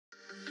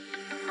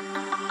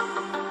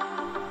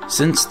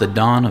Since the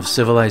dawn of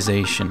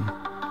civilization,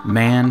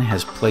 man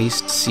has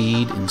placed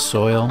seed in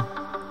soil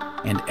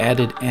and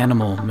added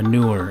animal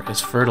manure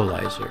as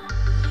fertilizer,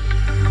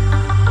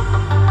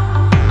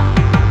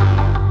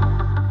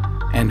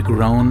 and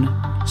grown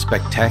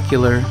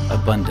spectacular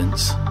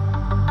abundance.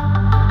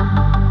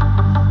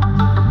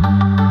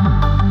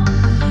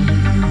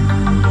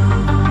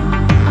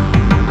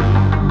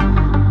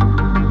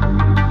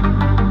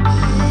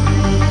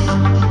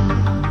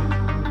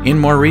 In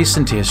more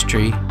recent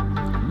history,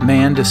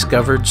 man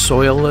discovered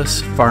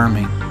soilless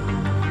farming,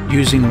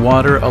 using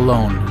water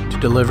alone to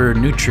deliver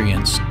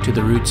nutrients to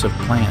the roots of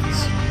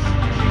plants.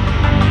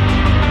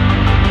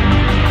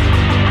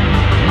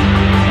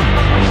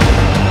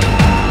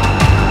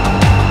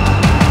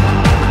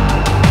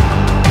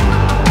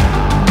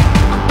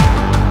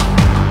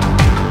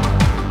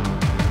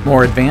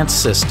 More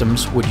advanced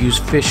systems would use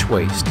fish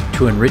waste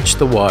to enrich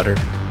the water,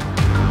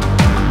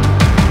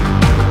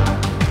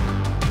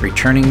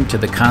 returning to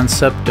the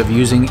concept of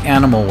using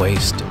animal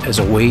waste as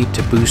a way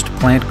to boost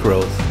plant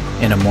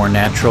growth in a more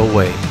natural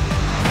way.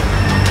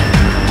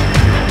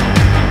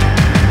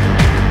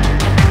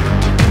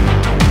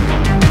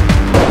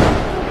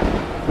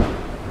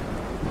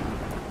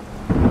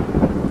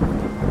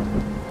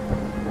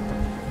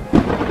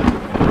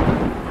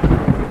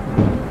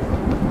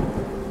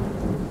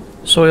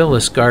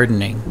 Soilless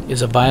gardening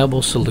is a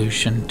viable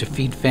solution to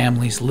feed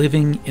families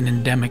living in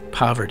endemic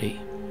poverty.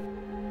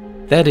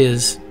 That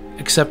is,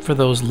 except for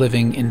those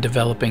living in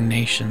developing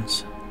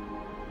nations.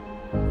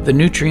 The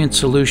nutrient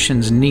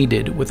solutions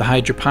needed with a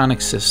hydroponic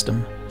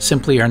system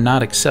simply are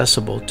not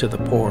accessible to the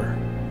poor.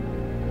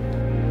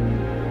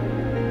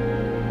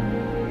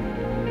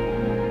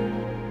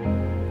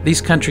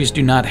 These countries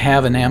do not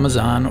have an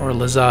Amazon or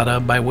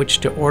Lazada by which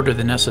to order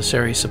the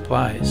necessary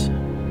supplies.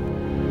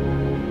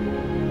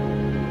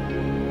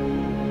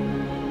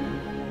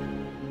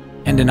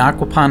 And an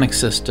aquaponic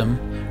system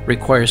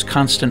requires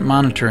constant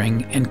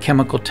monitoring and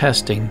chemical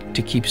testing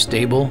to keep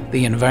stable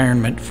the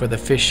environment for the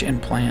fish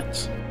and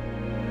plants.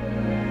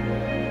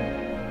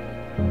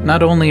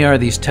 Not only are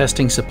these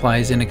testing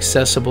supplies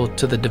inaccessible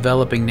to the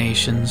developing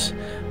nations,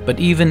 but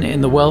even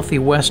in the wealthy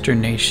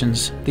Western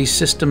nations, these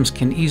systems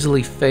can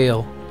easily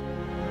fail.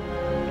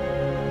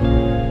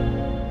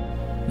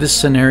 This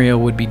scenario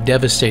would be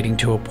devastating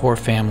to a poor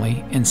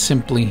family and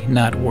simply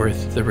not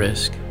worth the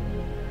risk.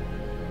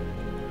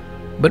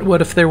 But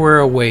what if there were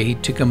a way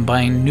to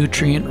combine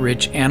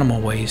nutrient-rich animal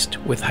waste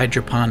with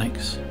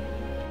hydroponics?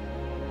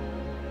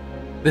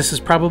 This is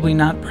probably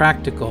not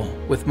practical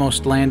with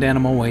most land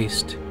animal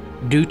waste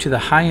due to the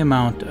high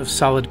amount of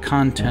solid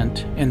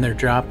content in their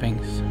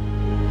droppings.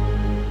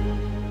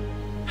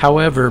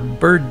 However,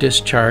 bird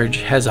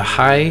discharge has a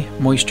high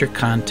moisture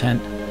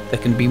content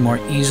that can be more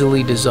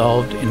easily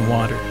dissolved in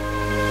water.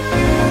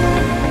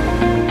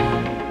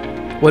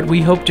 What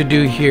we hope to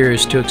do here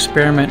is to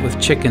experiment with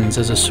chickens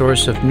as a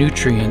source of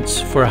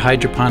nutrients for a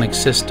hydroponic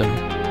system,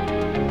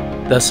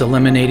 thus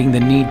eliminating the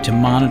need to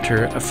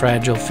monitor a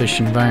fragile fish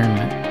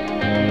environment.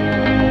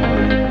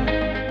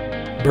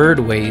 Bird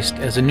waste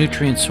as a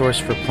nutrient source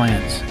for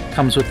plants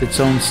comes with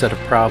its own set of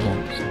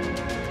problems.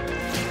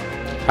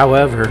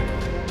 However,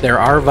 there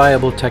are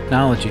viable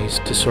technologies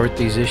to sort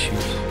these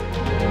issues.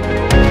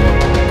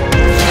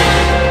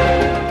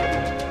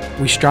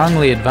 We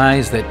strongly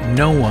advise that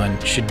no one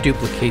should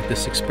duplicate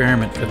this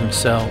experiment for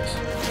themselves,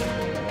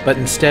 but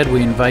instead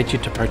we invite you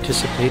to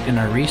participate in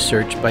our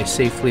research by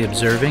safely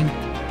observing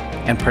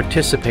and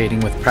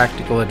participating with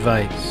practical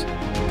advice.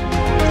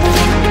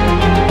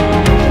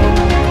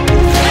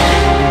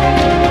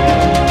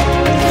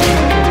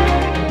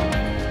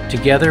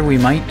 Together we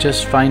might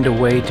just find a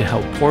way to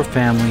help poor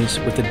families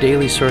with a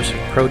daily source of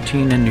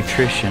protein and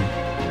nutrition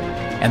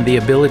and the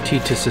ability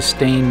to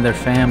sustain their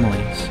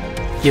families,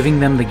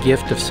 giving them the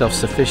gift of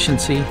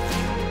self-sufficiency,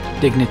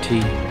 dignity,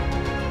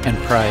 and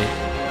pride.